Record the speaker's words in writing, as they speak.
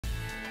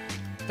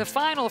The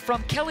final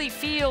from Kelly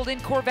Field in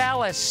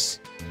Corvallis.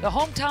 The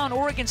hometown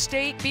Oregon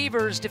State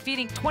Beavers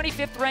defeating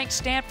 25th ranked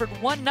Stanford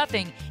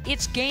 1-0.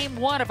 It's game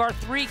one of our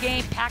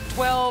three-game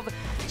Pac-12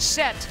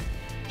 set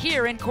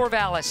here in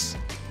Corvallis.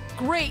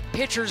 Great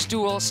pitchers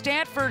duel.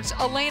 Stanford's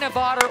Elena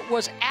Vaughter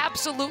was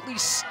absolutely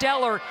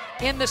stellar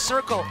in the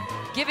circle,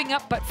 giving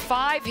up but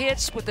 5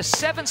 hits with the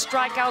 7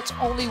 strikeouts,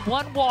 only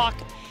 1 walk,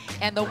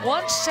 and the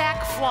 1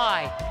 sac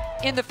fly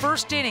in the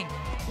first inning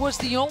was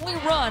the only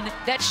run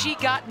that she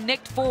got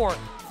nicked for.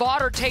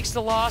 Vaughter takes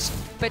the loss,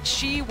 but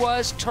she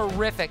was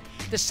terrific.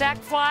 The sac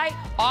fly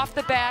off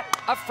the bat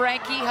of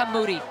Frankie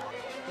Hamoudi.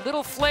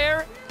 Little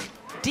flare,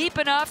 deep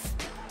enough,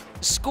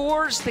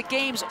 scores the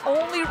game's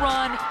only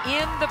run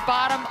in the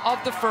bottom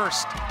of the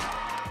first.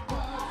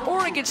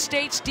 Oregon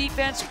State's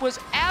defense was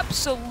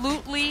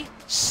absolutely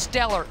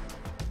stellar.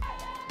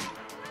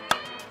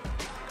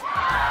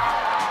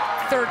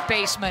 Third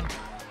baseman,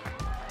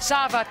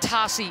 Sava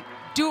Tassi,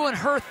 doing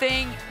her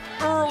thing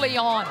early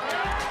on.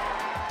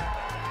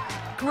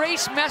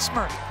 Grace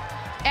Messmer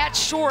at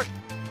short,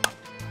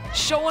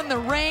 showing the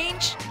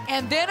range.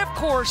 And then, of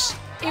course,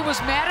 it was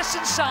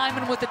Madison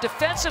Simon with the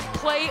defensive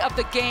play of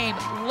the game,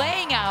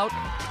 laying out,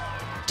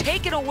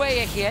 taking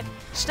away a hit,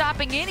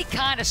 stopping any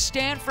kind of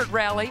Stanford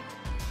rally.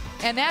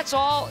 And that's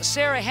all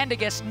Sarah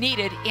Haendiges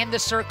needed in the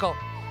circle.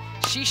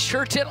 She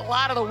sure did a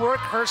lot of the work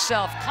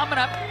herself, coming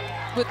up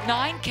with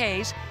 9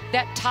 Ks.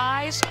 That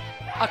ties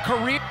a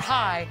career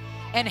high.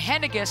 And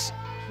Haendiges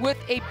with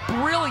a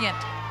brilliant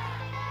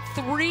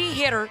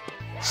 3-hitter,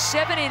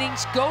 7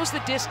 innings, goes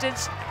the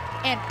distance,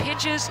 and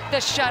pitches the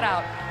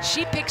shutout.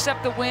 She picks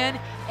up the win,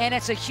 and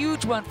it's a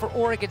huge one for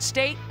Oregon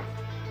State.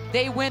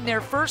 They win their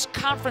first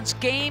conference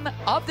game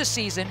of the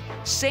season.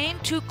 Same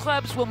 2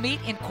 clubs will meet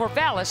in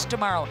Corvallis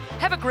tomorrow.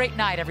 Have a great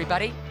night,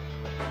 everybody.